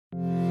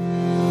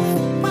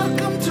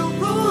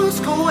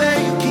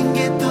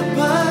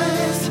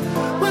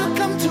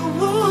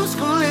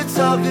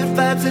all good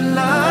vibes and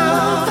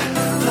love.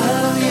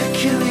 Follow your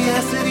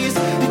curiosities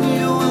and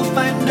you will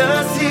find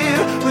us here.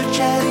 We're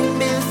chatting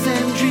myths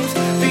and dreams,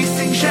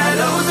 facing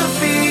shadows of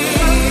fears.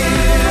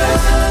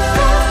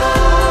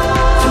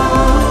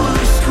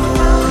 To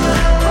school, to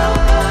school,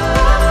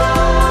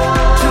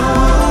 to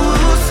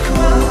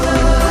school,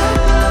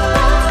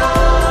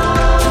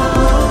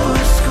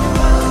 to school.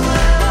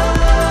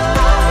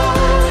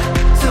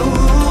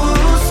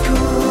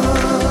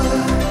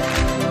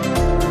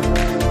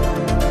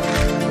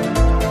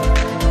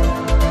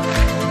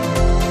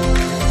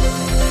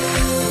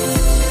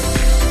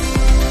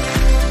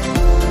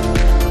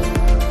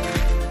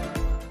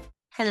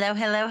 Hello,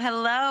 hello,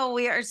 hello.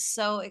 We are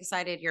so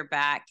excited you're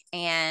back.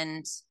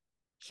 And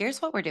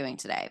here's what we're doing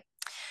today.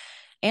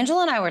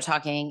 Angela and I were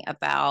talking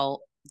about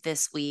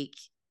this week.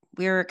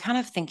 We were kind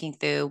of thinking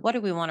through what do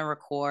we want to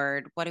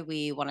record? What do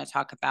we want to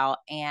talk about?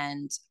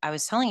 And I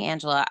was telling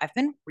Angela, I've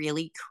been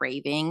really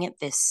craving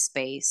this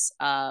space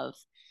of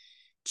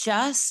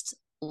just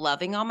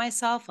loving on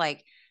myself,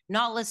 like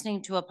not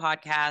listening to a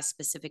podcast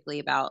specifically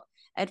about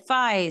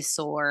advice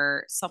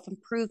or self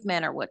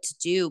improvement or what to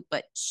do,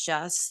 but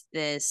just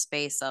this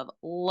space of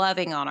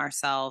loving on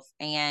ourselves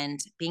and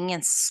being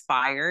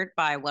inspired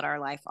by what our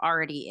life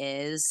already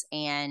is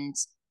and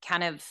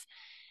kind of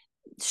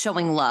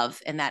showing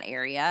love in that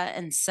area.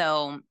 And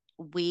so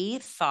we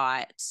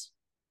thought,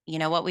 you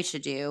know what we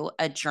should do?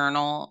 A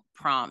journal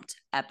prompt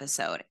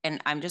episode. And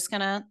I'm just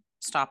going to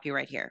stop you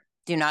right here.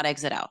 Do not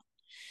exit out.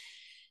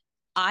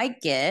 I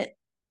get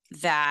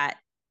that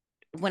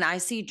when I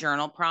see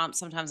journal prompts,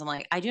 sometimes I'm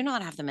like, I do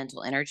not have the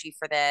mental energy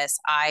for this.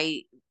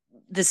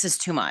 This is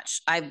too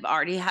much. I've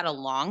already had a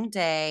long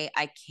day.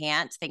 I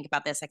can't think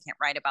about this. I can't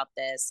write about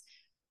this.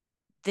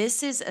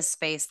 This is a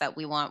space that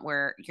we want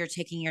where you're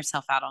taking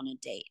yourself out on a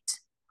date.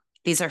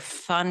 These are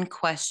fun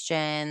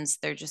questions.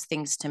 They're just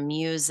things to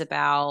muse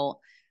about.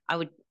 I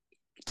would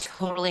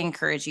totally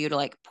encourage you to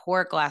like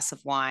pour a glass of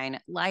wine,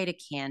 light a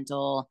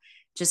candle,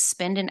 just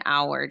spend an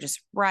hour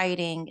just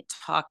writing,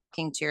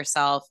 talking to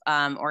yourself.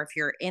 Or if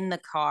you're in the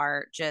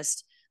car,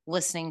 just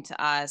listening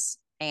to us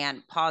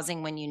and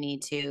pausing when you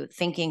need to,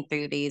 thinking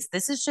through these.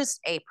 This is just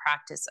a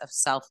practice of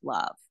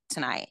self-love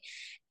tonight.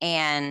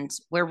 And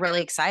we're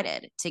really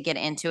excited to get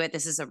into it.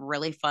 This is a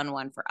really fun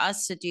one for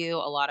us to do.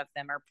 A lot of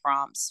them are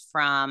prompts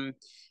from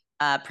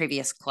a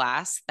previous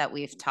class that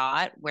we've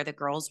taught where the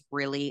girls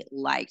really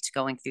liked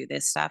going through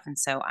this stuff. And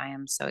so I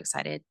am so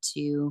excited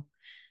to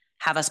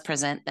have us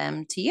present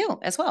them to you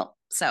as well.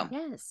 So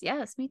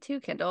Yes, me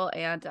too, Kendall.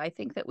 And I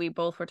think that we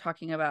both were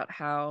talking about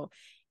how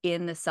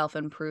in the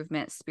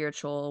self-improvement,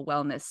 spiritual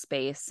wellness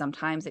space,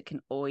 sometimes it can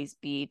always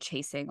be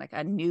chasing like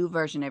a new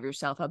version of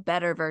yourself, a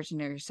better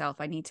version of yourself.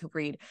 I need to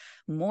read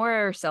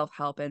more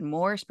self-help and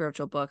more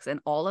spiritual books. And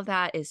all of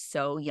that is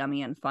so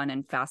yummy and fun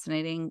and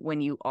fascinating when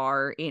you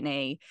are in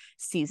a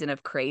season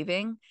of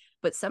craving.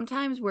 But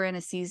sometimes we're in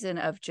a season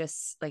of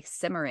just like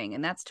simmering,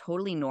 and that's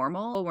totally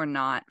normal. We're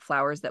not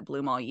flowers that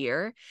bloom all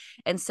year.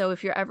 And so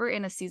if you're ever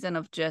in a season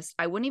of just,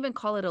 I wouldn't even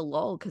call it a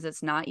lull because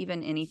it's not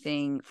even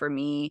anything for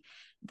me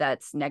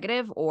that's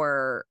negative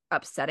or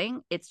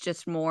upsetting. It's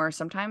just more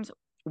sometimes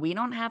we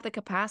don't have the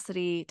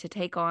capacity to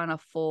take on a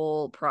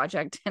full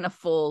project and a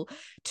full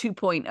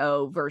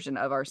 2.0 version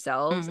of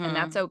ourselves. And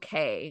that's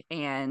okay.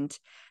 And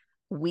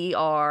we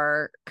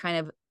are kind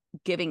of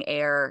giving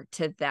air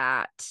to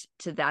that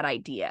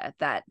idea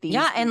that these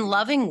and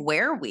loving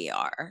where we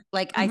are.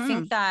 Like I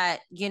think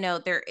that,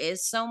 there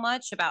is so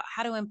much about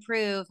how to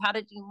improve, how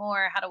to do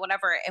more, how to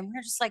whatever. And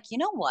we're just like, you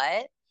know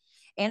what?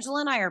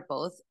 Angela and I are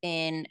both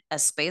in a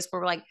space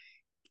where we're like,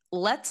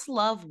 let's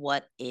love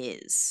what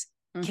is.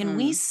 Can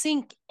we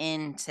sink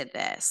into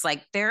this?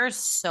 Like there are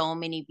so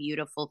many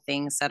beautiful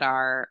things that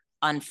are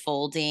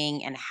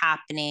unfolding and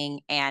happening.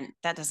 And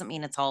that doesn't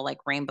mean it's all like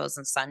rainbows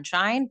and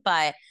sunshine,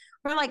 but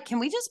we're like, can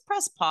we just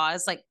press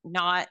pause? Like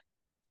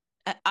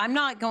I'm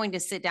not going to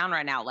sit down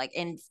right now, like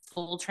in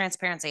full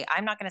transparency.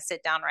 I'm not going to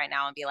sit down right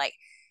now and be like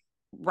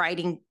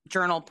writing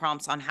journal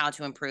prompts on how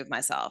to improve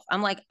myself.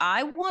 I'm like,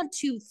 I want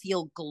to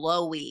feel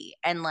glowy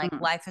and like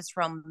life is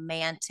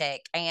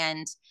romantic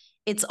and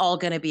it's all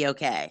going to be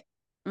okay.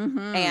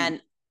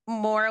 And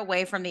more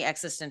away from the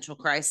existential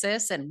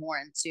crisis and more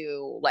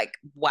into like,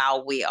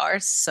 wow, we are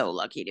so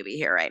lucky to be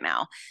here right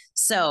now.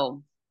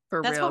 So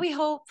that's what we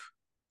hope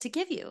to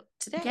give you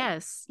today.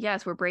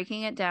 Yes, we're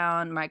breaking it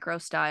down micro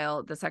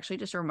style. This actually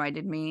just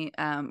reminded me,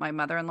 my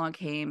mother-in-law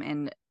came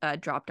and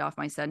dropped off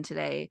my son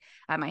today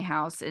at my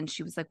house, and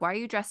she was like, why are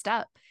you dressed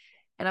up?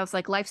 And I was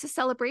like, life's a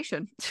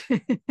celebration. And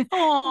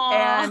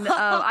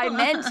I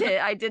meant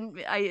it.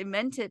 I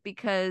meant it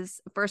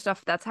because first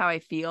off, that's how I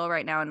feel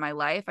right now in my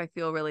life. I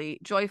feel really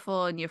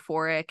joyful and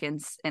euphoric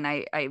and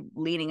I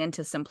leaning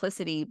into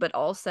simplicity. But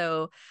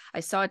also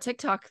I saw a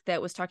TikTok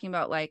that was talking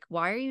about like,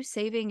 why are you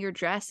saving your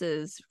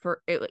dresses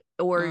for it,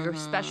 or your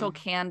special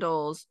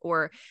candles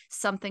or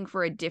something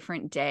for a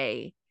different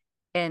day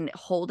and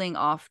holding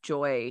off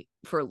joy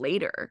for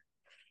later?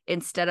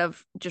 Instead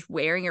of just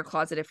wearing your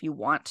closet if you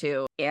want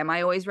to. Am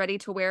I always ready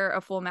to wear a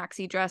full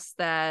maxi dress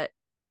that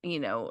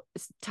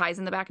ties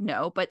in the back?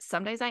 No, but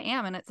some days I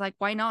am. And it's like,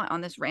 why not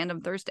on this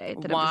random Thursday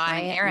that I'm just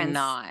running Why errands?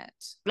 not?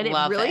 But it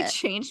Love really it.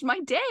 changed my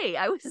day.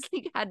 I was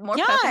like, had more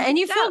Yeah, pep in my and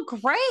you step. feel great.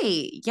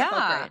 I felt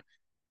Yeah. great.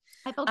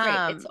 I felt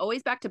great. It's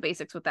always back to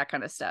basics with that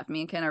kind of stuff. Me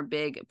and Ken are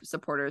big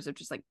supporters of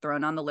just like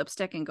throwing on the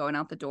lipstick and going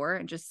out the door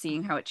and just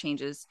seeing how it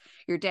changes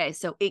your day.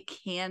 So it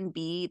can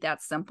be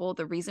that simple.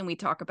 The reason we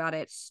talk about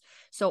it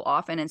so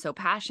often and so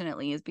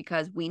passionately is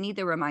because we need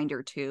the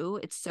reminder too.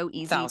 It's so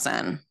easy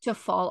to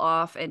fall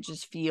off and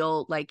just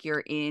feel like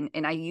you're in,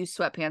 and I use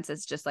sweatpants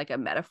as just like a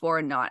metaphor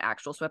and not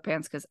actual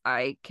sweatpants, because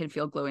I can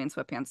feel glowy in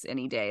sweatpants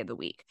any day of the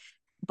week.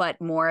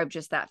 But more of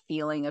just that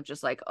feeling of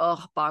just like,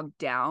 oh, bogged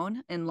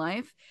down in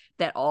life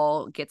that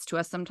all gets to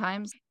us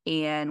sometimes.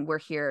 And we're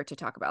here to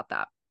talk about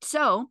that.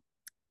 So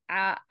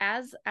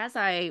as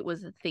I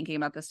was thinking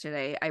about this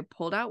today, I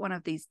pulled out one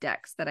of these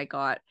decks that I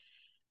got.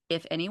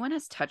 If anyone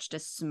has touched a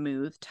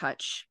smooth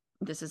touch,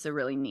 this is a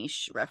really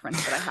niche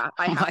reference, but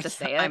I have to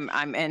say it.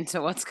 I'm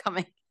into what's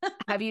coming.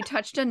 Have you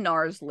touched a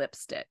NARS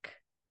lipstick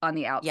on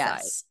the outside?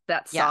 Yes.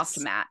 That soft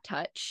matte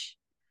touch.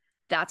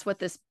 That's what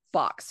this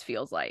box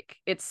feels like.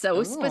 It's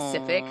so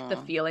specific, the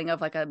feeling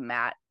of like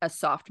a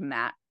soft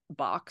matte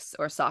box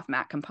or soft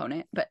matte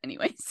component. But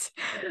anyways,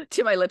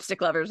 to my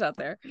lipstick lovers out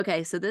there.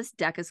 Okay, so this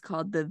deck is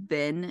called the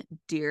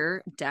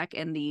Vindur deck,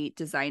 and the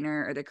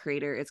designer or the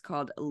creator is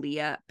called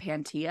Leah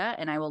Pantia,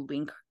 and I will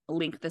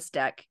link this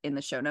deck in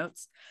the show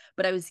notes.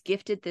 But I was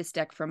gifted this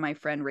deck from my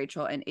friend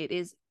Rachel, and it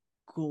is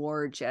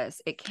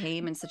gorgeous. It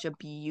came in such a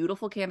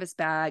beautiful canvas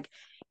bag.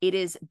 It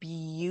is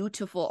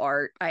beautiful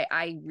art.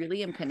 I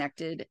really am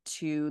connected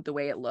to the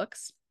way it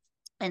looks.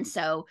 And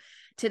so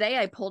today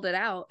I pulled it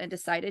out and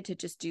decided to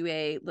just do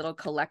a little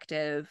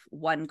collective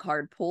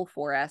 1-card pull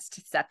for us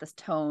to set this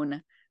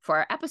tone for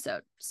our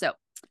episode. So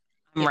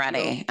I'm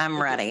ready.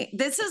 I'm ready.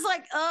 This is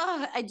like,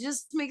 it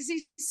just makes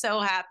me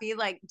so happy.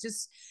 Like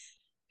just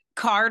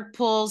card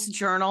pulls,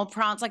 journal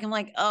prompts. Like I'm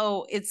like,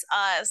 oh, it's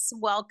us.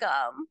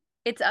 Welcome.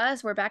 It's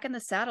us. We're back in the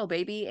saddle,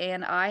 baby.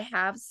 And I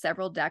have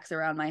several decks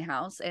around my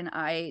house, and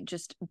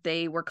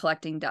they were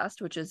collecting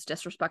dust, which is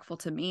disrespectful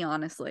to me,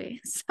 honestly.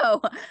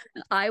 So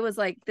I was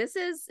like, this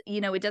is,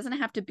 it doesn't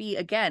have to be,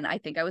 again, I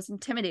think I was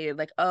intimidated.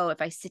 Like, oh,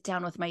 if I sit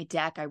down with my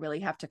deck, I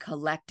really have to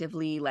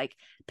collectively like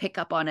pick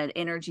up on an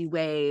energy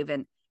wave.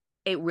 And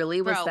it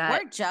really was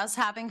we're just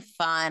having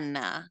fun.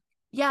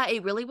 Yeah,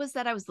 it really was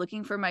that I was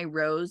looking for my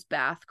rose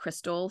bath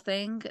crystal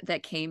thing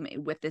that came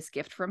with this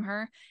gift from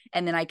her.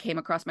 And then I came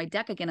across my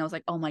deck again. I was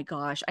like, oh my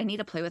gosh, I need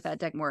to play with that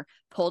deck more.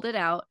 Pulled it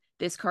out.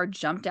 This card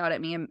jumped out at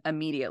me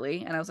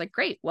immediately. And I was like,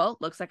 great. Well,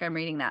 looks like I'm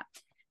reading that.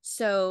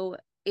 So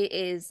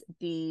it's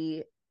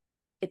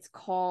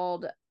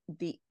called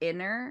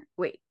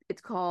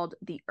it's called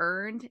the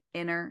Earned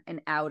Inner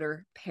and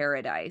Outer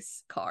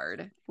Paradise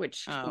card,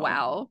 which,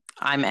 wow.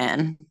 I'm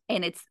in.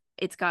 And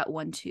it's got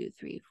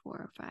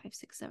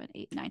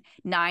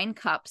 9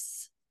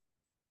 cups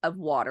of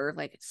water,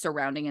 like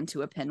surrounding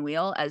into a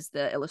pinwheel as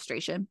the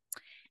illustration.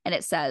 And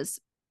it says,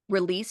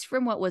 released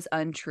from what was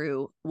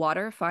untrue,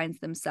 water finds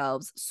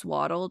themselves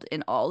swaddled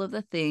in all of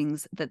the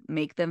things that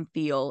make them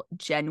feel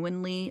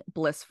genuinely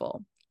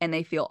blissful. And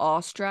they feel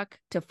awestruck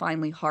to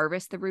finally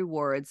harvest the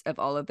rewards of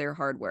all of their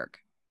hard work.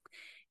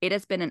 It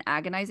has been an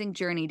agonizing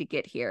journey to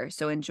get here,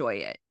 so enjoy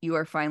it. You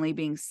are finally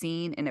being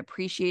seen and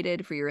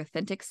appreciated for your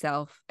authentic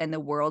self, and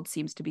the world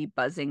seems to be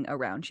buzzing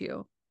around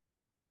you.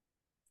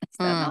 Is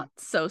that not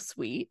so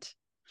sweet?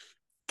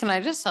 Can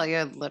I just tell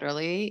you,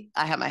 literally,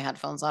 I have my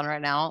headphones on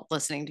right now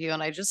listening to you,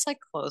 and I just like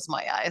closed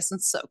my eyes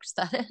and soaked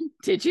that in.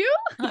 Did you?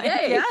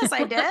 Yay. Yes,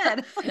 I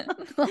did.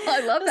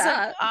 I love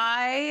that.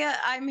 Like,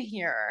 I'm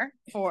here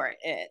for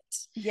it.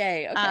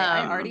 Yay. Okay.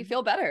 I already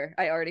feel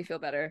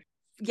better.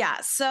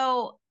 Yeah.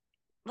 So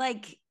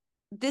like,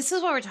 this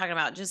is what we're talking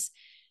about. Just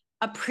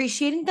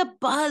appreciating the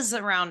buzz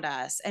around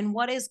us and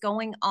what is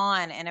going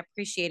on and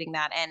appreciating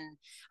that. And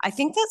I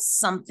think that's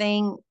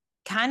something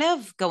kind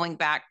of going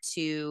back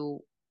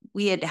to,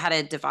 we had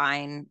a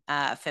divine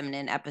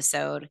feminine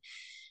episode,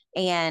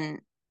 and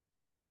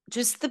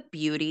just the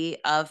beauty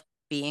of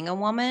being a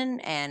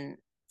woman and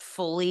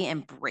fully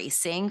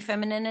embracing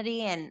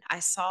femininity. And I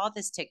saw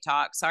this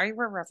TikTok. Sorry,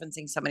 we're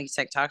referencing so many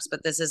TikToks,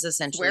 but this is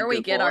essentially where we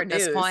Google get our at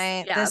this news.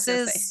 point. Yeah, this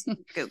is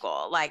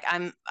Google. Like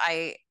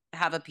I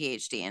have a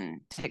PhD in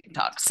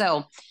TikTok.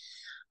 So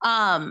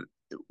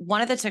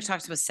one of the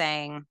TikToks was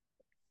saying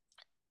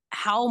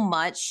how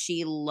much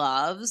she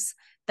loves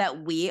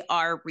that we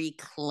are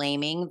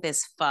reclaiming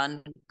this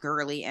fun,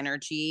 girly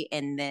energy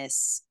in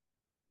this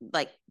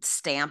like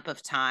stamp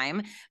of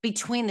time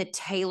between the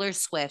Taylor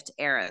Swift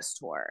Eras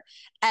tour.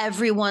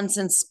 Everyone's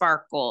in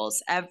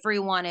sparkles.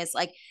 Everyone is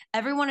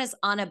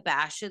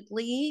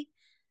unabashedly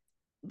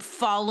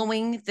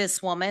following this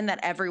woman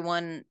that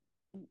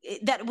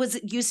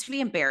used to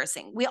be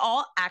embarrassing. We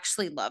all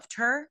actually loved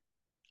her,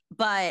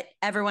 but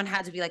everyone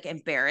had to be like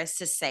embarrassed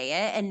to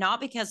say it. And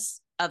not because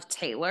of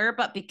Taylor,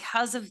 but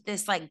because of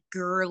this like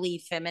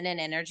girly feminine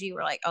energy,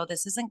 we're like, oh,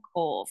 this isn't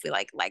cool if we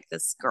like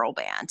this girl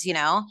band, you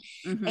know?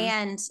 Mm-hmm.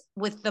 And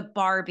with the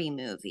Barbie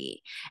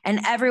movie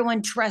and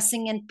everyone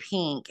dressing in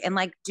pink and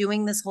like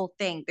doing this whole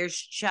thing, there's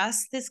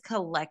just this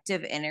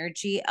collective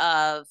energy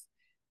of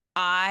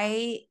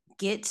I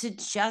get to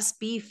just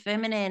be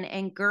feminine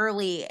and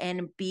girly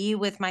and be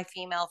with my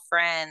female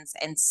friends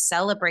and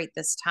celebrate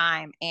this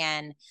time.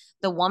 And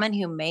the woman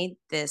who made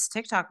this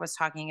TikTok was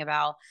talking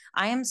about,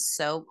 I am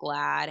so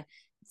glad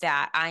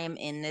that I am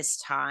in this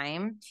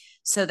time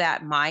so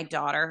that my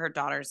daughter, her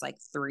daughter's like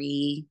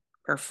 3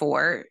 or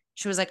 4,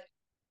 she was like,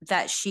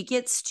 that she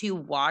gets to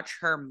watch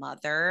her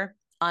mother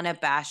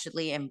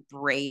unabashedly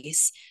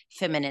embrace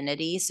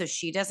femininity. So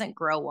she doesn't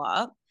grow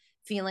up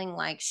feeling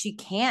like she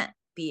can't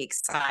be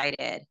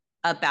excited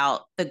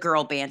about the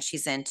girl band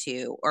she's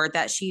into, or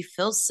that she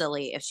feels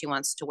silly if she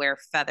wants to wear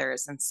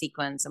feathers and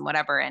sequins and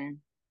whatever. And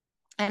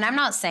I'm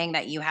not saying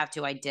that you have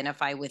to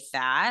identify with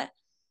that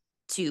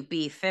to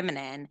be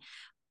feminine,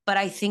 but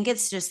I think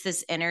it's just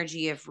this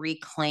energy of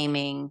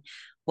reclaiming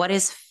what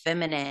is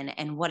feminine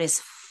and what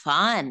is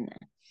fun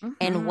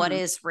and what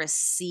Mm-hmm. is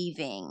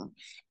receiving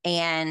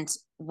and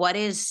what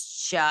is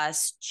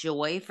just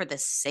joy for the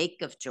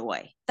sake of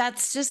joy.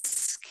 That's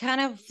just kind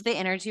of the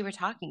energy we're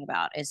talking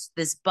about, is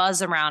this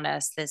buzz around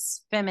us,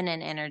 this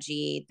feminine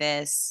energy,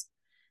 this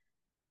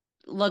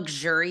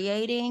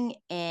luxuriating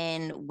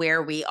in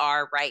where we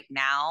are right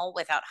now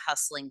without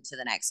hustling to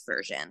the next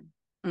version.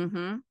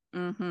 Mm-hmm.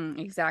 Mm-hmm.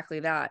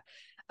 Exactly that.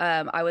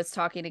 I was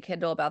talking to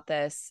Kendall about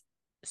this.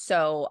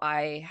 So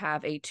I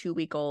have a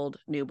 2-week-old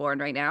newborn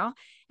right now.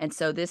 And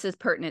so this is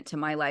pertinent to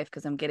my life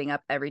because I'm getting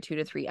up every 2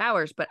 to 3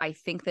 hours. But I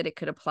think that it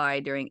could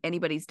apply during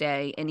anybody's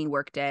day, any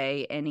work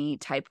day, any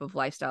type of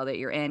lifestyle that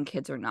you're in,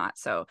 kids or not.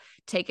 So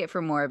take it for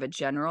more of a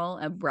general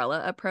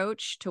umbrella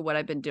approach to what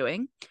I've been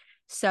doing.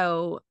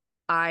 So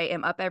I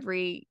am up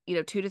every,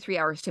 2 to 3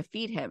 hours to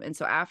feed him. And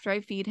so after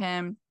I feed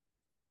him,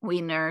 we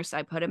nurse,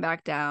 I put him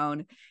back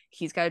down.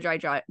 He's got a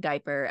dry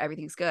diaper.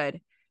 Everything's good.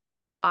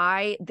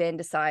 I then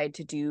decide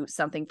to do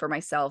something for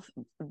myself,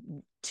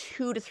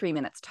 2 to 3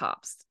 minutes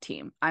tops,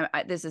 team.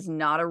 This is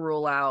not a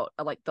rule out.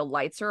 Like the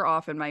lights are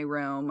off in my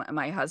room.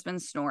 My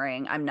husband's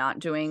snoring. I'm not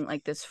doing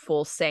like this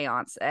full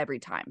seance every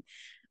time.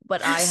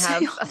 But I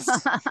have,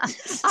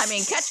 I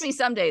mean, catch me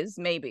some days,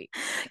 maybe.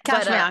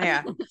 Catch But me out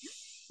here.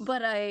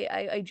 but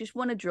I just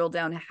want to drill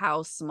down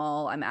how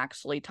small I'm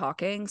actually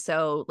talking.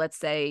 So let's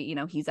say,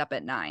 he's up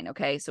at 9.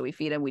 Okay. So we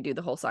feed him, we do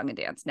the whole song and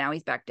dance. Now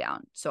he's back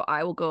down. So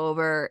I will go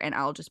over and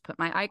I'll just put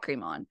my eye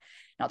cream on. And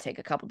I'll take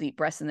a couple deep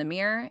breaths in the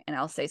mirror and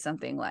I'll say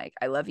something like,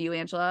 I love you,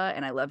 Angela,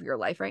 and I love your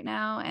life right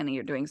now. And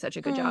you're doing such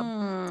a good job.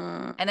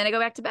 And then I go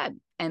back to bed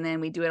and then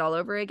we do it all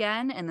over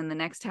again. And then the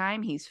next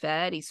time he's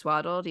fed, he's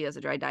swaddled, he has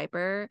a dry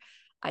diaper.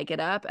 I get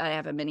up, I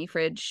have a mini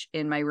fridge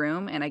in my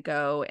room and I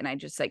go and I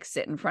just like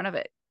sit in front of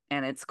it.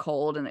 And it's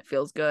cold and it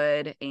feels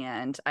good.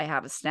 And I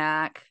have a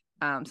snack.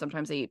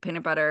 Sometimes I eat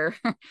peanut butter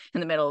in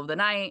the middle of the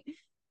night.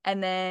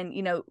 And then,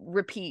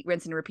 repeat,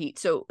 rinse and repeat.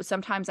 So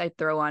sometimes I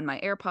throw on my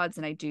AirPods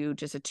and I do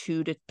just a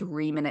 2 to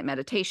 3 minute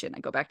meditation. I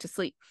go back to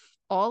sleep.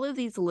 All of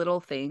these little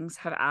things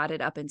have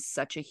added up in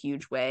such a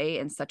huge way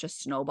and such a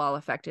snowball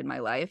effect in my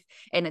life.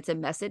 And it's a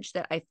message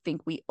that I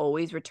think we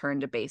always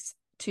return to base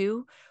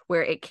to,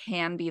 where it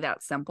can be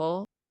that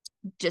simple.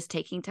 Just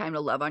taking time to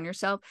love on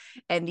yourself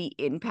and the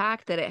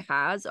impact that it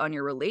has on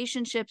your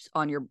relationships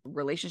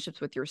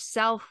with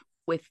yourself,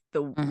 with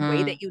the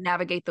way that you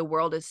navigate the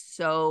world is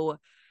so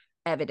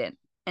evident.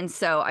 And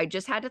so I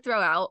just had to throw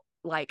out,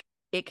 like,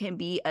 it can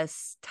be a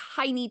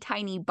tiny,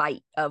 tiny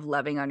bite of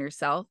loving on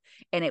yourself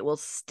and it will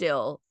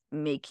still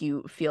make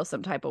you feel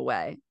some type of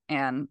way.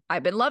 And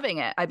I've been loving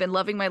it. I've been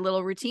loving my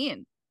little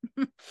routine.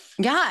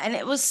 Yeah, and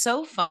it was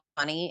so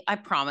funny. I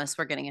promise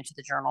we're getting into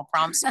the journal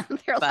prompts,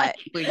 but like...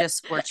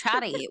 we're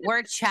chatty.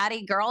 We're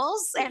chatty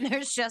girls, and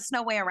there's just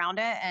no way around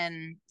it.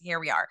 And here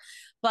we are.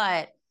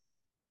 But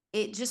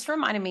it just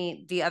reminded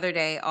me the other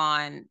day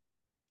on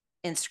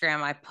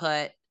Instagram, I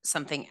put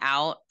something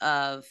out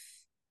of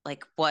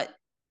like, what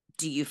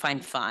do you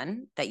find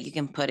fun that you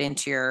can put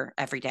into your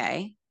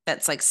everyday?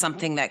 That's like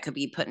something that could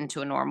be put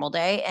into a normal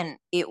day. And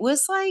it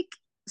was like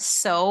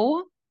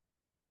so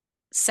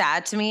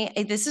sad to me.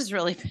 This has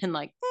really been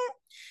like,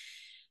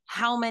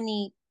 how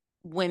many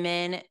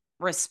women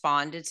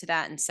responded to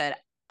that and said,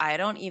 I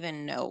don't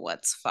even know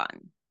what's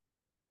fun.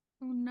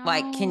 Oh, no.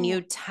 Like, can you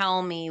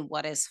tell me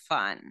what is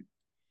fun?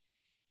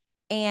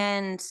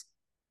 And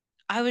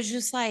I was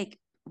just like,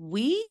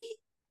 we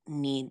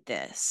need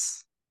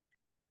this.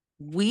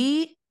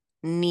 We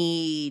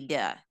need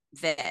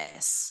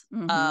this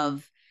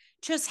of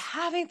just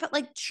having, but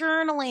like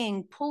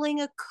journaling, pulling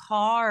a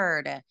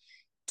card,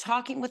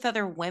 talking with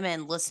other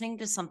women, listening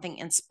to something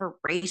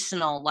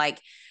inspirational.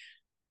 Like,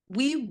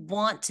 we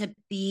want to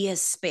be a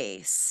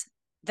space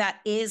that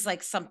is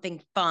like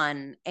something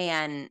fun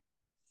and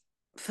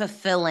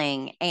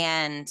fulfilling,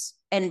 and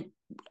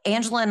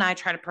Angela and I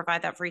try to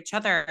provide that for each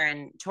other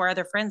and to our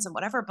other friends and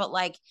whatever. But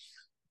like,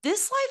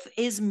 this life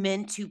is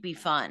meant to be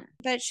fun,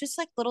 but it's just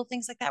like little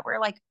things like that where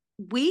like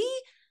we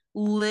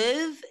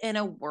live in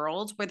a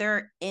world where there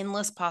are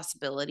endless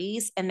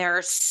possibilities and there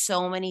are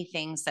so many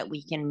things that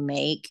we can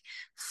make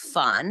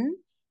fun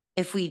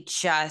if we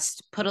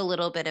just put a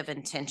little bit of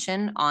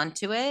intention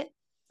onto it.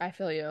 I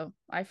feel you.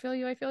 I feel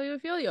you. I feel you. I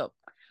feel you.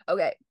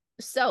 Okay.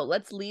 So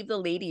let's leave the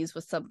ladies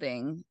with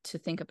something to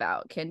think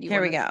about. Ken, do you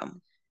Here want we to? go.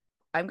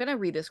 I'm going to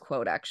read this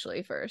quote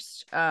actually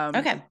first.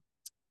 Okay.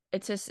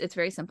 It's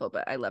very simple,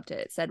 but I loved it.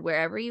 It said,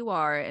 "Wherever you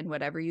are and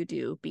whatever you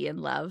do, be in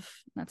love."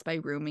 That's by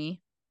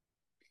Rumi.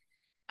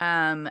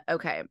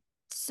 Okay.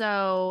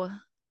 So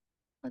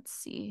let's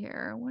see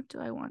here. What do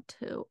I want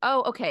to?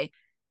 Oh, okay.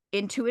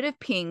 Intuitive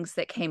pings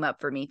that came up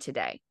for me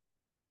today.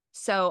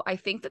 So I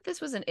think that this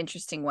was an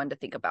interesting one to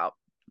think about.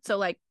 So,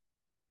 like,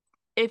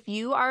 if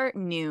you are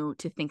new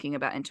to thinking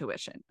about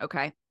intuition,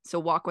 okay, so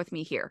walk with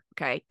me here,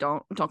 okay,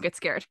 don't get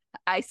scared.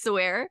 I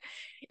swear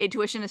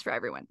intuition is for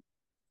everyone.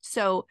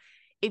 So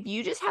if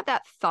you just have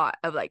that thought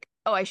of like,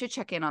 oh, I should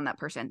check in on that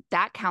person,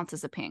 that counts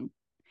as a ping.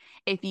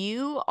 If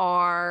you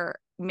are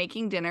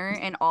making dinner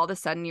and all of a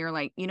sudden you're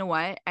like, you know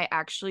what, I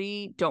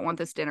actually don't want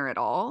this dinner at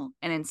all,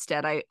 and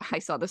instead I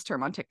saw this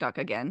term on TikTok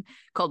again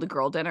called a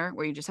girl dinner,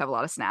 where you just have a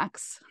lot of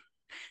snacks.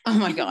 Oh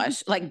my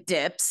gosh. Like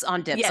dips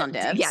on dips Yeah, on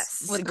dips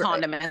yes, with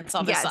condiments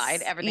on the side.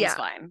 yes, Everything's yeah.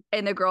 fine.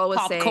 And the girl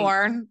was saying,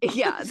 Popcorn.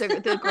 yeah,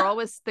 the girl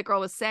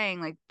was saying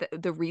like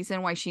the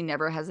reason why she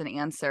never has an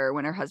answer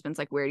when her husband's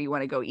like, where do you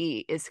want to go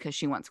eat, is because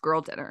she wants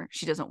girl dinner.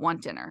 She doesn't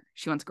want dinner.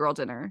 She wants girl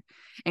dinner.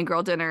 And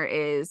girl dinner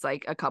is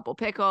like a couple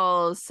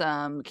pickles,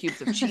 some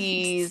cubes of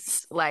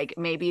cheese, like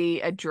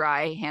maybe a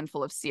dry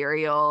handful of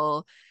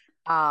cereal.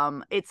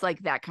 It's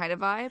like that kind of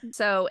vibe.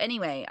 So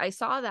anyway, I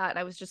saw that and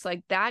I was just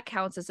like, that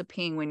counts as a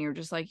ping when you're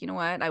just like, you know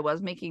what, I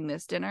was making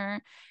this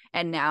dinner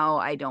and now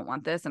I don't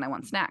want this and I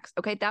want snacks.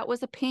 Okay, that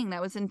was a ping.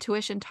 That was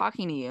intuition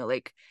talking to you.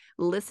 Like,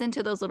 listen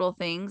to those little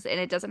things, and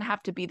it doesn't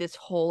have to be this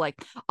whole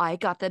like, I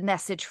got the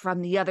message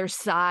from the other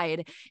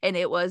side and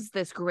it was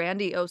this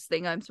grandiose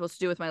thing I'm supposed to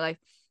do with my life.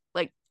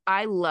 Like,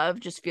 I love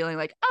just feeling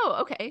like, oh,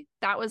 okay,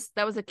 that was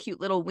a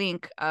cute little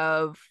wink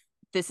of,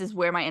 this is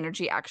where my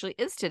energy actually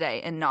is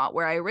today and not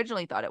where I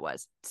originally thought it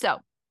was. So,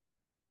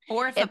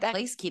 Or if a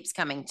place keeps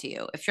coming to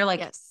you, if you're like,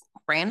 yes,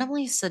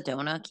 randomly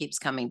Sedona keeps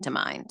coming to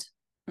mind.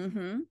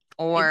 mm-hmm.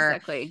 Or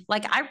Exactly.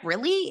 like, I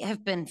really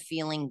have been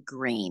feeling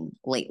green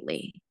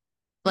lately.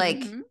 Like,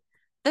 Mm-hmm.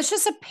 that's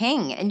just a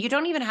ping. And you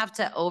don't even have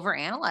to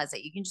overanalyze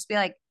it. You can just be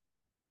like,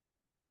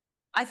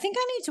 I think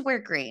I need to wear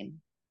green.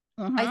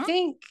 I Mm-hmm.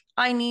 think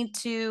I need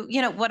to,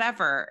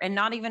 whatever. And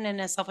not even in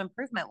a self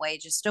improvement way,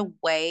 just a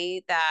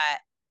way that,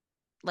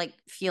 like,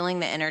 feeling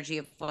the energy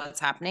of what's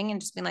happening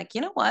and just being like,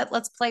 you know what,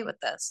 let's play with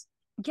this.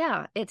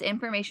 Yeah, it's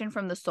information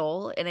from the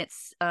soul, and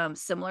it's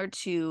similar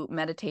to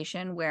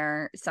meditation,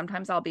 where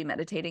sometimes I'll be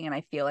meditating and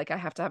I feel like I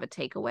have to have a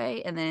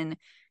takeaway, and then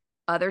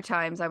other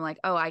times I'm like,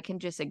 oh, I can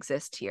just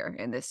exist here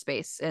in this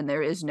space and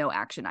there is no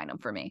action item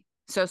for me.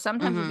 So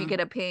sometimes if you get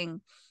a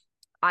ping,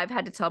 I've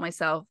had to tell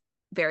myself,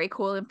 very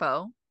cool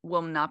info,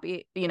 will not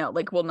be,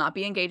 will not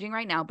be engaging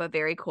right now, but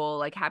very cool,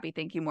 like, happy,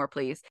 thank you, more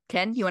please.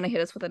 Ken, you want to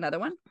hit us with another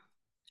one?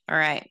 All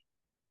right.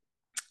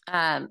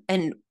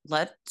 And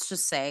let's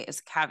just say, as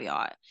a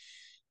caveat,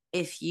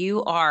 if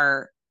you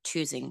are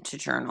choosing to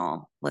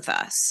journal with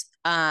us,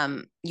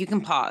 you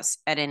can pause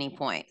at any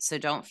point. So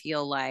don't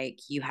feel like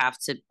you have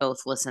to both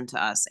listen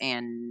to us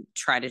and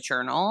try to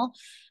journal.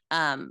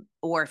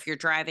 Or if you're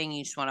driving,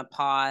 you just want to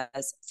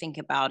pause, think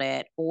about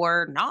it,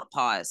 or not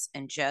pause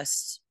and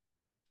just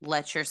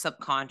let your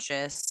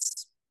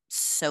subconscious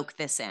soak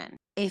this in.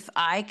 If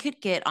I could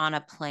get on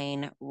a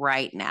plane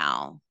right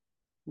now,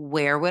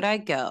 where would I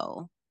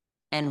go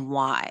and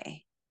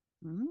why?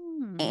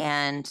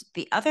 And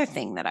the other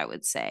thing that I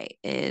would say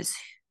is,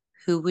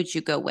 who would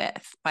you go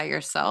with? By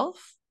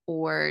yourself?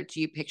 Or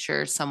do you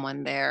picture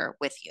someone there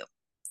with you,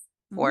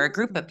 or a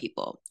group of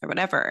people, or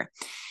whatever?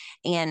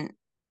 And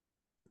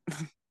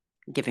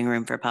giving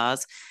room for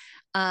pause.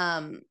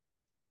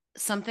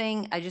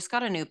 Something, I just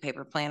got a new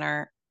paper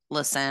planner.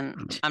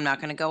 Listen, I'm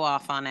not going to go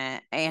off on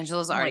it.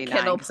 Angela's I'm already like, dying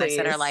Kendall, because I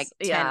said her like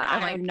please. 10. Yeah, I'm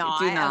I'm like, do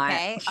not. not.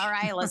 Okay. All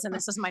right. Listen,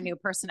 this is my new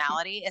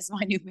personality. It's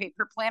my new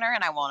paper planner,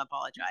 and I won't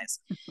apologize.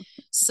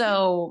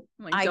 So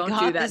Like, I don't do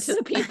got that this. to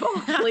the people,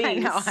 please.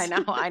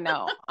 I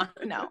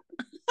know.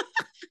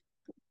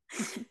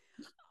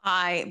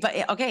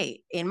 But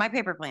okay, in my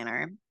paper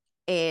planner,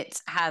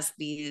 it has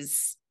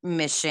these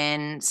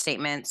mission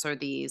statements or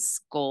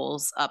these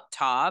goals up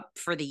top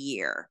for the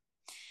year.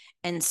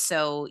 And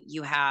so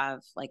you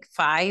have like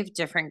 5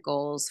 different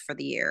goals for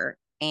the year,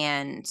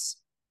 and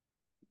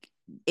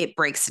it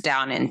breaks it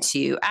down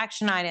into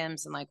action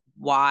items and like,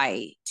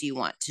 why do you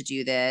want to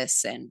do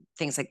this and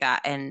things like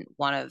that. And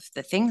one of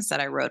the things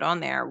that I wrote on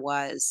there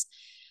was,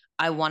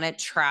 I want to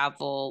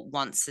travel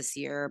once this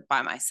year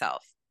by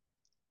myself.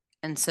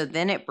 And so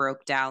then it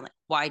broke down, like,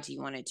 why do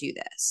you want to do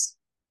this?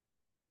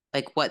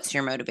 Like, what's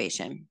your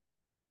motivation?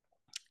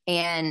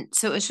 And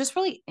so it's just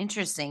really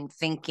interesting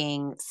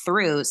thinking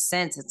through,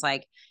 since it's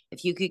like,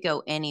 if you could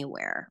go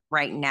anywhere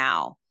right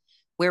now,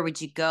 where would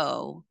you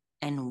go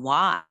and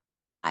why?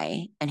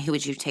 and who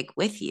would you take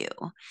with you?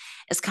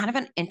 It's kind of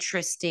an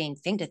interesting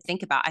thing to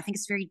think about. I think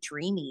it's very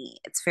dreamy.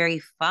 It's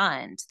very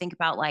fun to think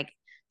about, like,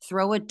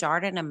 throw a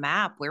dart in a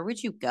map. Where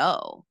would you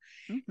go?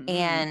 Mm-hmm.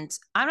 And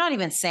I'm not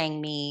even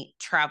saying me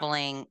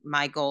traveling,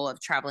 my goal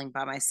of traveling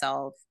by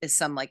myself is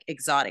some like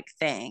exotic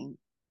thing.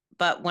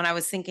 But when I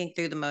was thinking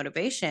through the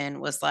motivation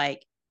was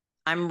like,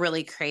 I'm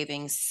really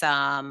craving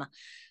some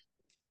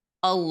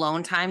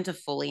alone time to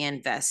fully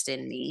invest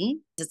in me.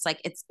 It's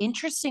like, it's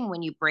interesting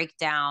when you break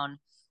down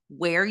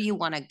where you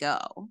want to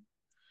go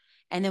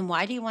and then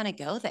why do you want to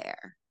go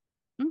there?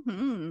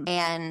 Mm-hmm.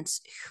 And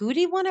who do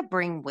you want to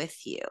bring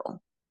with you?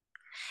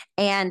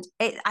 And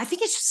I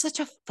think it's just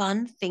such a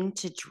fun thing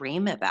to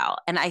dream about.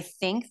 And I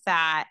think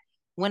that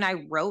when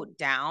I wrote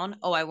down,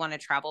 oh, I want to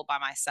travel by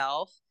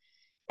myself,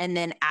 and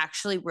then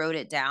actually wrote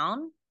it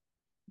down,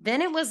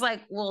 then it was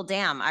like, well,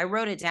 damn, I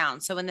wrote it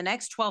down. So in the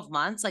next 12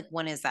 months, like,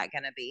 when is that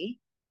going to be?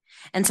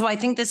 And so I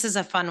think this is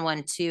a fun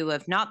one too,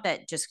 of not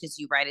that just because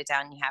you write it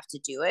down, you have to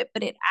do it,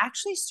 but it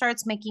actually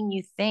starts making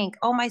you think,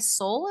 oh, my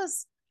soul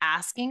is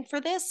asking for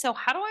this. So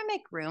how do I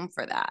make room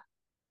for that?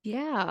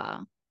 Yeah.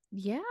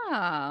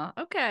 Yeah.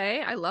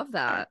 Okay. I love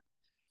that.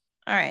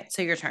 All right.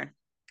 So your turn.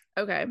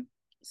 Okay.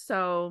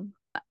 So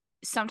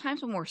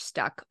sometimes when we're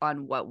stuck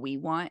on what we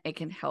want, it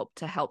can help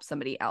to help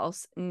somebody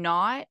else.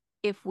 Not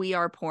if we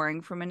are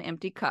pouring from an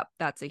empty cup.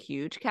 That's a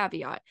huge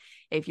caveat.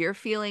 If you're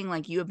feeling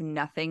like you have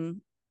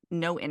nothing,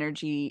 no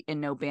energy and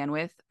no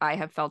bandwidth, I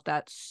have felt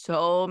that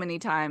so many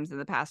times in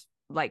the past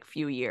like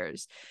few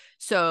years.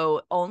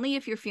 So only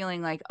if you're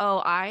feeling like,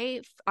 oh,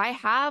 I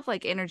have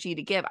like energy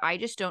to give, I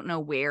just don't know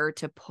where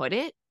to put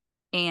it.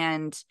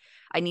 And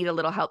I need a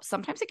little help.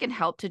 Sometimes it can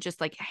help to just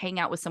like hang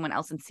out with someone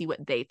else and see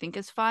what they think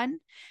is fun,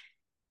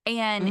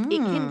 and it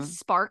can Mm.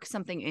 spark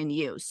something in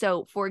you.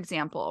 So, for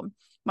example,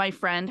 my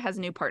friend has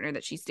a new partner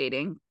that she's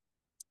dating,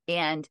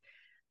 and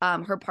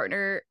her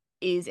partner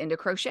is into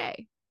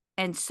crochet.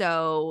 And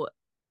so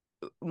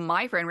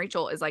my friend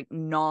Rachel is like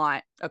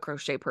not a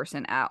crochet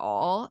person at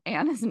all,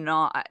 and is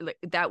not like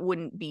that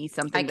wouldn't be I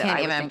something that can't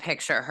I would even think,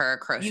 picture her you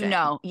crocheting.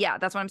 know. Yeah,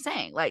 that's what I'm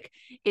saying. Like,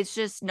 it's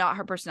just not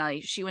her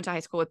personality. She went to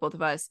high school with both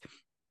of us.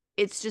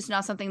 It's just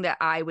not something that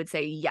I would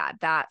say, yeah,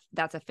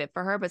 that's a fit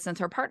for her. But since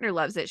her partner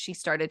loves it, she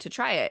started to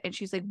try it. And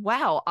she's like,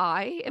 wow,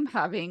 I am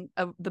having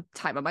the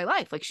time of my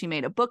life. Like, she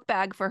made a book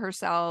bag for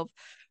herself.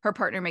 Her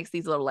partner makes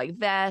these little like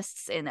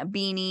vests and a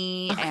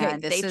beanie. Okay,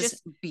 And this they've is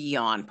just,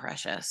 beyond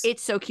precious.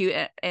 it's so cute.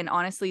 And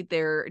honestly,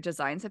 their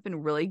designs have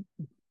been really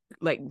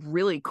like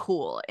really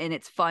cool, and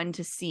it's fun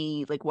to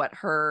see like what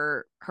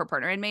her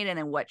partner had made and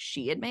then what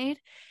she had made,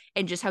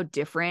 and just how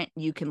different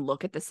you can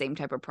look at the same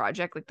type of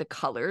project. Like the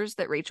colors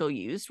that Rachel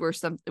used were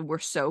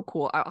so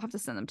cool. I'll have to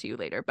send them to you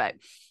later, but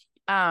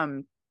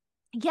um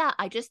yeah,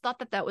 I just thought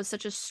that that was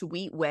such a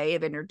sweet way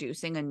of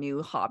introducing a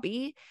new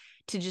hobby,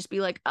 to just be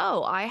like,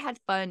 oh, I had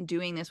fun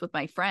doing this with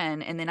my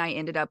friend, and then I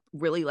ended up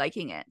really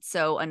liking it.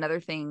 So another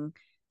thing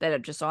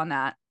that just on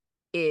that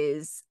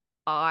is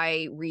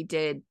I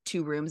redid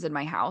 2 rooms in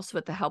my house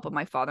with the help of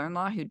my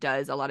father-in-law, who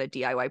does a lot of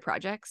DIY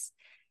projects.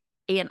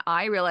 And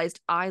I realized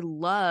I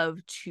love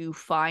to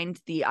find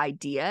the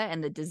idea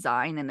and the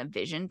design and the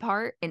vision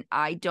part, and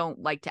I don't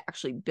like to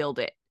actually build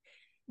it.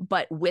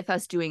 But with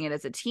us doing it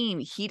as a team,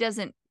 he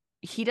doesn't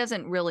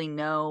really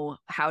know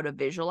how to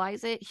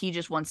visualize it. He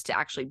just wants to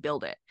actually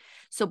build it.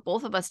 So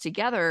both of us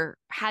together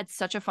had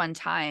such a fun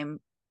time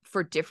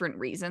for different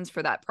reasons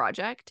for that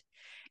project.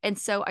 And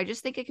so I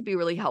just think it could be a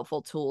really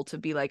helpful tool to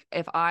be like,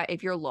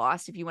 if you're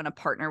lost, if you want to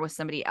partner with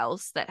somebody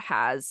else that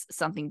has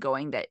something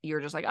going, that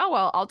you're just like, oh,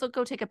 well, I'll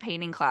go take a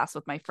painting class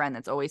with my friend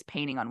that's always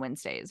painting on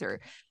Wednesdays,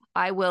 or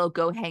I will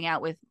go hang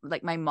out with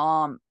like my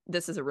mom.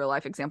 This is a real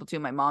life example too.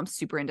 My mom's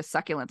super into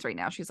succulents right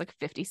now. She's like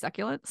 50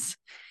 succulents.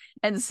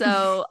 And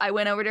so I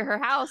went over to her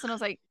house and I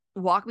was like,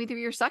 walk me through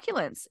your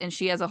succulents. And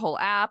she has a whole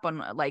app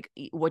on like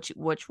which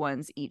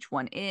ones each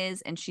one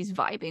is, and she's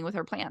vibing with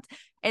her plants.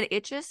 And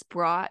it just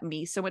brought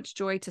me so much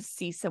joy to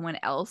see someone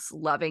else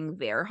loving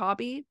their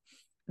hobby,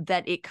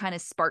 that it kind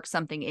of sparked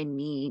something in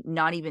me,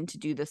 not even to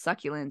do the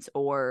succulents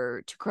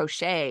or to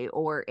crochet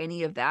or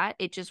any of that.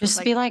 It just was Just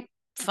to like be like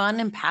fun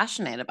and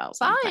passionate about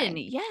fun. something.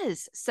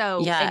 Yes. So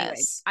anyway,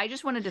 Yes. I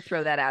just wanted to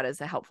throw that out as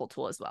a helpful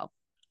tool as well.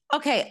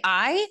 Okay,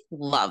 I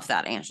love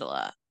that,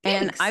 Angela.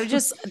 And Thanks. I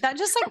just, that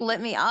just like lit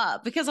me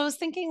up because I was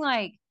thinking,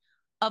 like,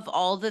 of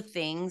all the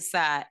things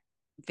that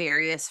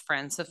various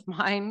friends of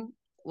mine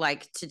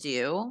like to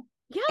do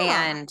Yeah.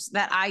 and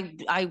that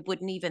I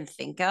wouldn't even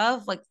think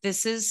of, like,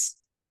 this is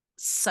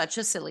such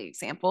a silly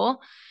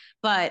example,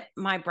 but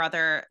my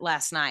brother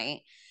last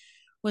night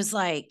was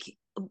like,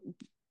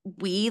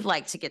 we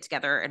like to get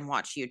together and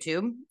watch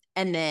YouTube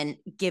and then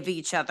give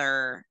each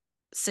other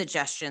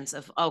suggestions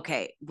of,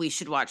 okay, we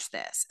should watch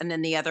this. And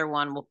then the other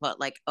one will put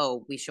like,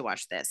 oh, we should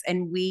watch this.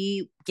 And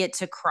we get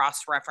to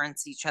cross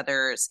reference each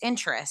other's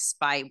interests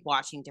by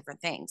watching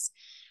different things.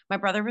 My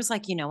brother was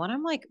like, you know what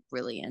I'm like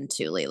really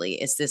into lately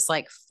is this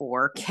like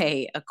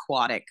 4K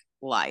aquatic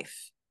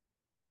life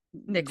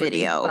Nick would be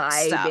video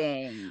stuff.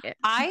 vibing.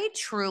 I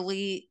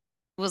truly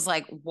was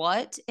like,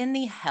 what in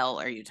the hell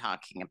are you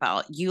talking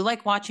about? You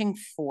like watching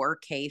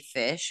 4K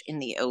fish in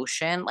the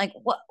ocean? Like,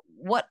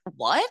 what?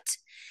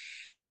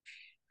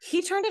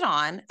 He turned it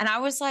on and I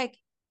was like,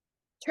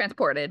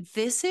 Transported.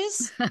 this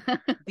is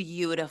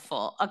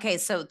beautiful. Okay,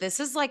 so this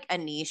is like a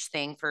niche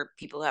thing for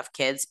people who have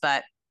kids,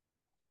 but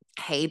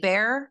Hey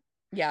Bear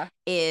Yeah.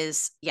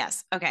 is,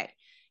 yes, okay.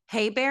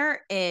 Hey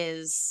Bear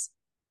is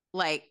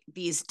like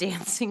these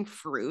dancing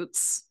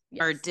fruits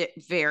or Yes.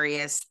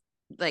 various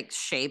like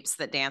shapes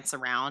that dance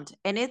around,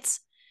 and it's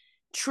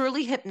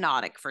truly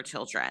hypnotic for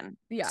children.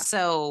 Yeah.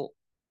 So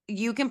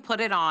you can put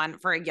it on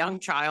for a young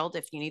child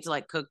if you need to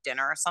like cook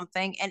dinner or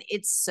something. And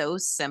it's so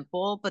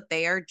simple, but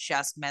they are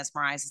just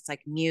mesmerized. It's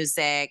like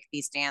music,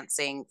 these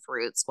dancing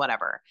fruits,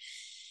 whatever.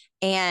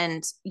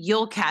 And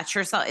you'll catch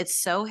yourself. It's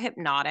so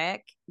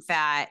hypnotic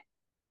that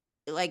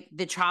like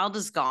the child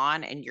is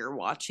gone and you're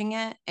watching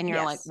it and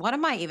you're like, Yes. what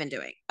am I even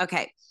doing?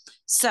 Okay.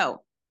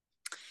 So,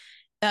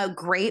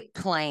 great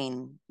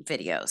plane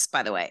videos,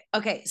 by the way.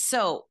 Okay.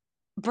 So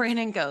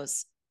Brandon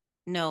goes,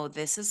 no,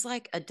 this is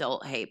like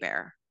adult Hey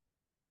Bear.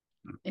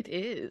 It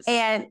is.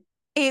 And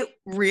it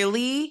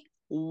really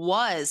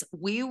was.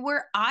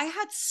 I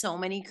had so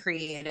many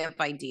creative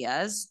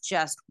ideas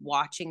just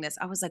watching this.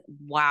 I was like,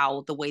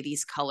 wow, the way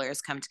these colors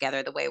come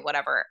together, the way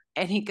whatever.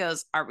 And he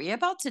goes, are we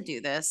about to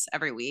do this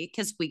every week?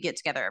 Because we get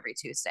together every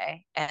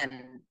Tuesday and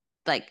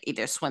like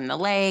either swim the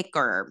lake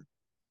or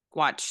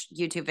watch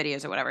YouTube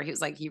videos or whatever. He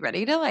was like, you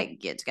ready to like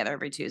get together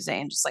every Tuesday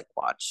and just like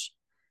watch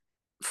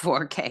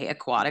 4K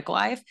aquatic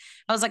life?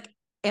 I was like,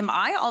 am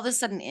I all of a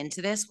sudden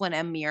into this when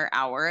a mere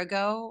hour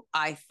ago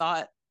I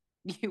thought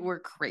you were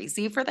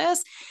crazy for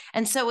this?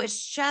 And so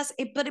it's just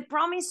it, but it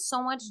brought me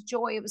so much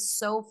joy. It was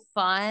so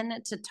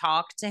fun to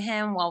talk to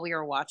him while we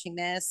were watching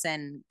this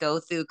and go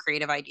through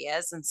creative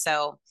ideas. And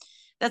so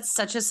that's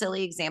such a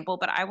silly example,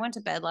 but I went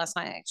to bed last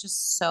night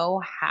just so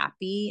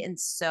happy and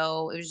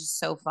so it was just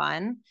so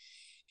fun.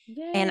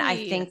 And I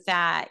Yay. think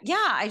that,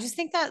 yeah, I just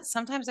think that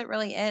sometimes it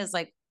really is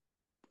like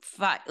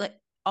like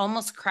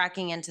almost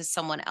cracking into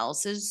someone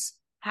else's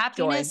Joy.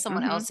 happiness,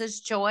 someone Mm-hmm. else's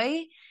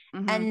joy,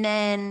 Mm-hmm. and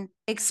then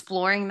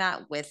exploring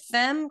that with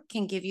them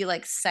can give you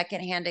like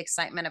secondhand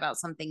excitement about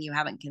something you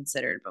haven't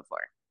considered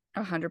before.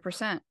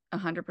 100%.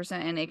 100%.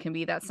 And it can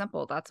be that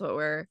simple. That's what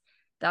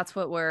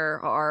we're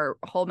our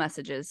whole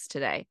message is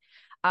today.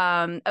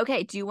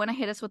 Okay. Do you want to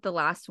hit us with the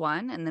last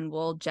one and then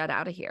we'll jet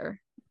out of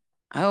here?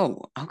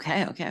 Oh,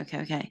 okay.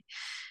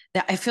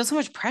 I feel so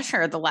much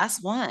pressure. The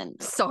last one.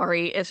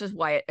 Sorry, it's just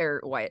Wyatt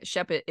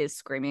Shep is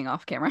screaming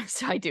off camera,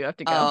 so I do have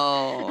to go.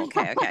 Oh,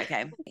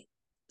 okay.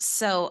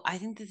 So I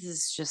think this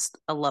is just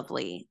a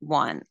lovely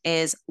one.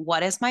 Is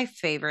what is my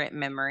favorite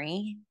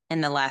memory in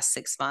the last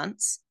 6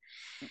 months?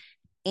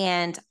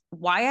 And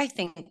why I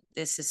think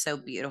this is so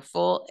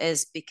beautiful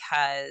is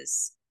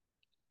because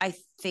I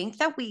think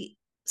that we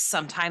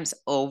sometimes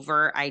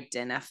over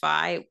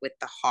identify with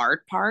the hard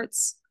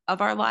parts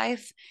of our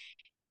life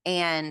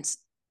and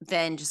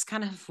then just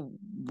kind of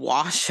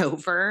wash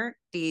over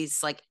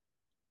these like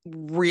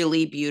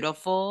really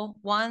beautiful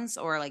ones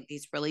or like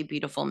these really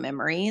beautiful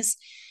memories.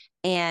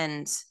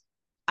 And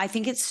I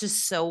think it's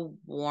just so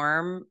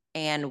warm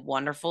and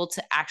wonderful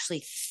to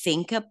actually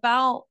think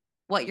about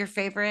what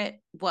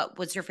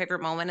was your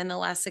favorite moment in the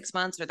last 6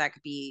 months, or that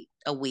could be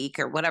a week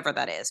or whatever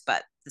that is.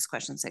 But this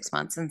question, 6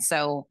 months. And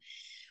so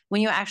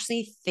when you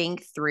actually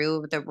think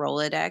through the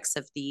Rolodex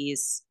of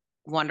these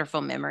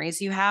wonderful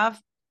memories you have,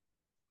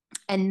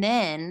 and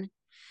then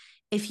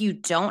if you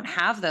don't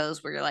have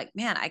those where you're like,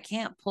 man, I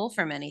can't pull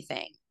from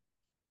anything,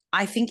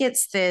 I think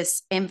it's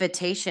this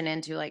invitation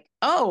into like,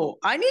 oh,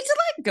 I need to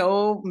like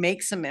go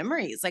make some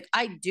memories. Like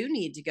I do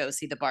need to go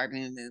see the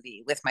Barbie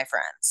movie with my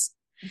friends.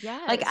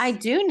 Like I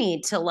Yes. do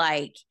need to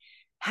like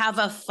have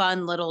a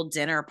fun little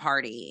dinner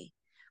party.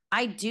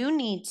 I do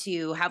need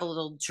to have a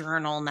little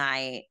journal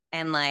night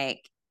and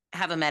like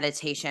have a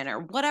meditation or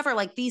whatever.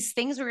 Like these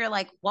things where you're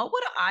like, what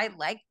would I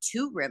like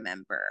to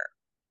remember?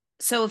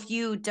 So if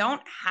you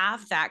don't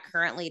have that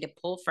currently to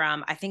pull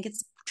from, I think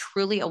it's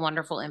truly a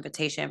wonderful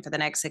invitation for the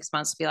next 6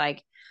 months to be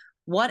like,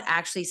 what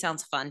actually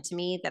sounds fun to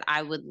me that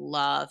I would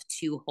love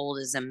to hold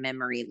as a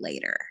memory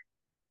later?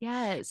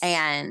 Yes.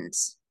 And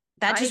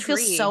that I just feels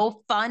agree.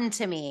 so fun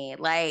to me.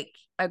 Like,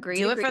 Agreed,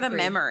 do it for agreed, the agreed.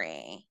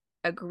 memory.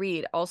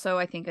 Agreed. Also,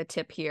 I think a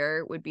tip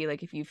here would be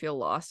like if you feel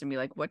lost and be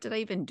like, what did I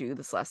even do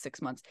this last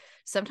 6 months?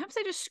 Sometimes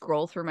I just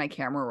scroll through my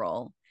camera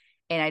roll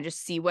and I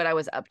just see what I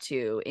was up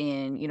to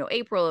in,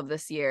 April of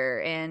this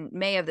year and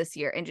May of this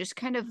year and just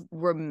kind of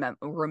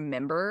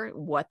remember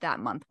what that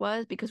month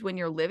was, because when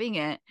you're living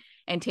it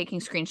and taking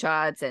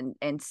screenshots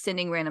and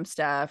sending random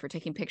stuff or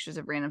taking pictures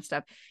of random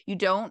stuff, you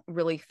don't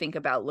really think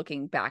about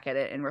looking back at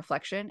it in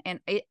reflection. And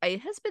it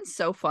has been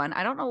so fun.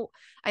 I don't know,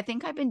 I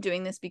think I've been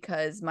doing this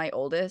because my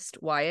oldest,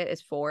 Wyatt,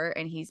 is 4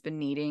 and he's been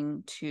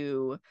needing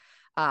to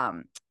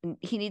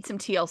he needs some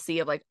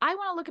TLC of like, I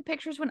want to look at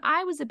pictures when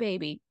I was a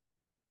baby.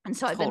 And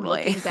so I've been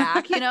Totally. looking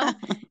back, you know,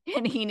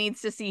 and he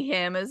needs to see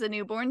him as a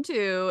newborn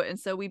too. And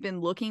so we've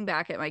been looking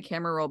back at my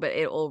camera roll, but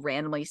it will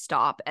randomly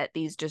stop at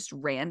these just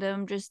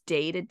random, just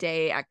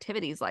day-to-day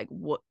activities, like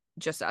what,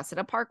 just us at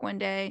a park one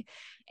day,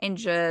 and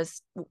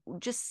just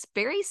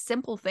very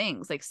simple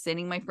things like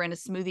sending my friend a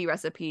smoothie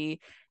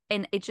recipe.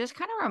 And it just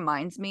kind of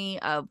reminds me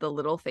of the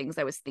little things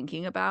I was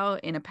thinking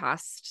about in a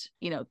past,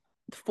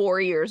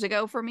 4 years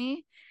ago for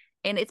me.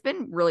 And it's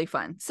been really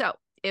fun. So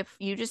if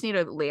you just need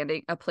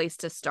a place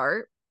to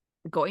start,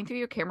 going through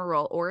your camera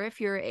roll, or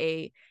if you're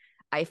a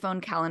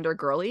iPhone calendar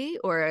girly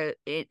or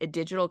a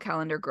digital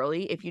calendar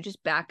girly, if you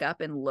just back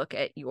up and look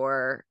at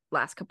your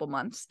last couple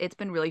months, it's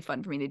been really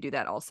fun for me to do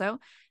that also.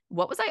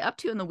 What was I up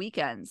to in the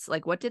weekends?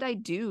 Like, what did I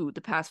do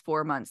the past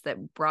 4 months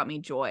that brought me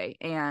joy?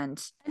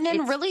 And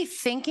then really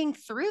thinking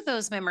through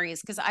those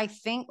memories. Because I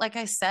think, like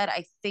I said,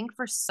 I think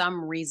for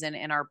some reason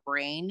in our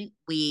brain,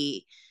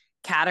 we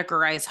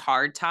categorize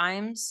hard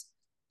times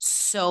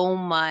so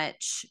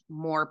much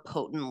more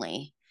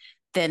potently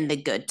than the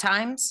good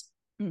times.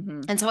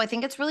 Mm-hmm. And so I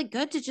think it's really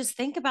good to just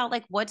think about,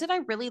 like, what did I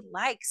really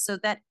like, so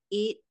that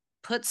it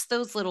puts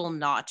those little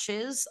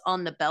notches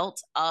on the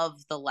belt of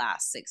the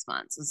last 6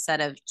 months, instead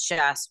of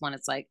just when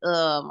it's like,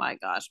 oh my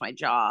gosh, my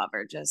job,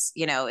 or just,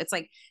 it's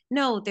like,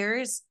 no,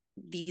 there's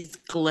these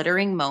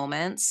glittering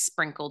moments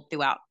sprinkled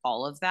throughout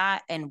all of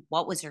that. And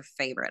what was your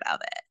favorite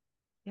of it?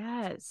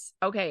 Yes.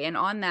 Okay. And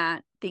on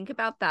that, think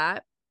about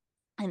that.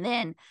 And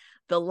then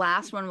the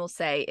last one we'll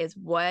say is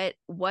what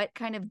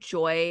kind of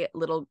joy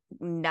little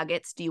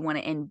nuggets do you want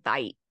to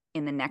invite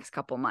in the next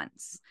couple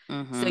months?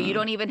 Mm-hmm. So you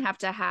don't even have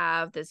to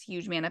have this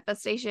huge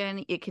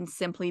manifestation. It can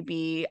simply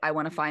be, I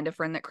want to find a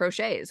friend that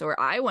crochets, or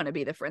I want to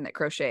be the friend that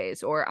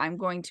crochets, or I'm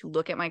going to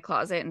look at my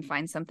closet and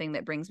find something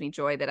that brings me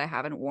joy that I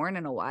haven't worn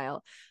in a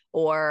while.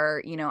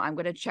 Or, I'm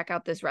going to check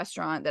out this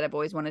restaurant that I've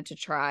always wanted to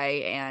try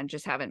and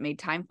just haven't made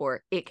time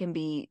for. It can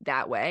be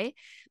that way,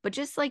 but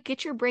just like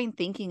get your brain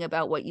thinking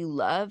about what you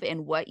love,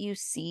 and what you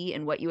see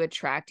and what you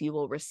attract, you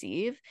will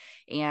receive.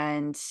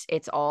 And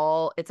it's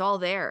all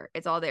there.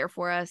 It's all there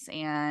for us.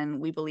 And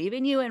we believe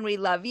in you and we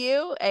love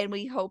you. And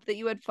we hope that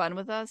you had fun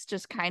with us,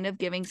 just kind of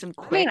giving some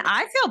quick.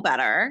 I feel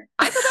better.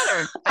 I feel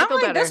better. I feel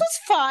better. This was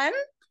fun.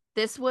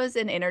 This was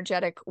an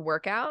energetic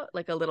workout,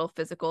 like a little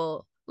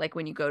physical, like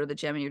when you go to the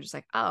gym and you're just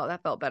like, oh,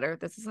 that felt better.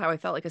 This is how I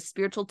felt, like a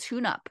spiritual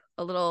tune-up,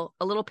 a little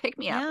pick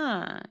me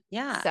up.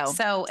 Yeah.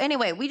 So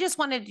anyway, we just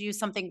wanted to do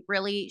something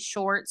really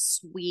short,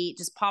 sweet,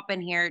 just pop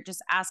in here,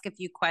 just ask a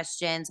few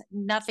questions,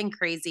 nothing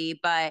crazy,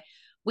 but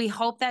we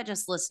hope that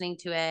just listening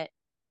to it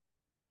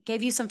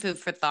gave you some food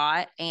for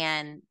thought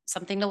and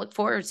something to look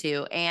forward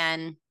to.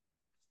 And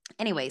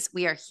anyways,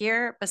 we are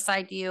here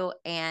beside you,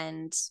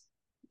 and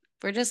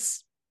we're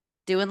just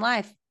doing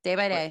life day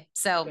by day.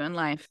 So doing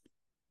life.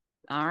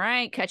 All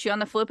right. Catch you on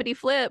the flippity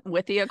flip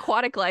with the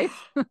aquatic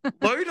life.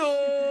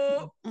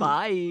 Later.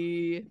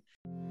 Bye.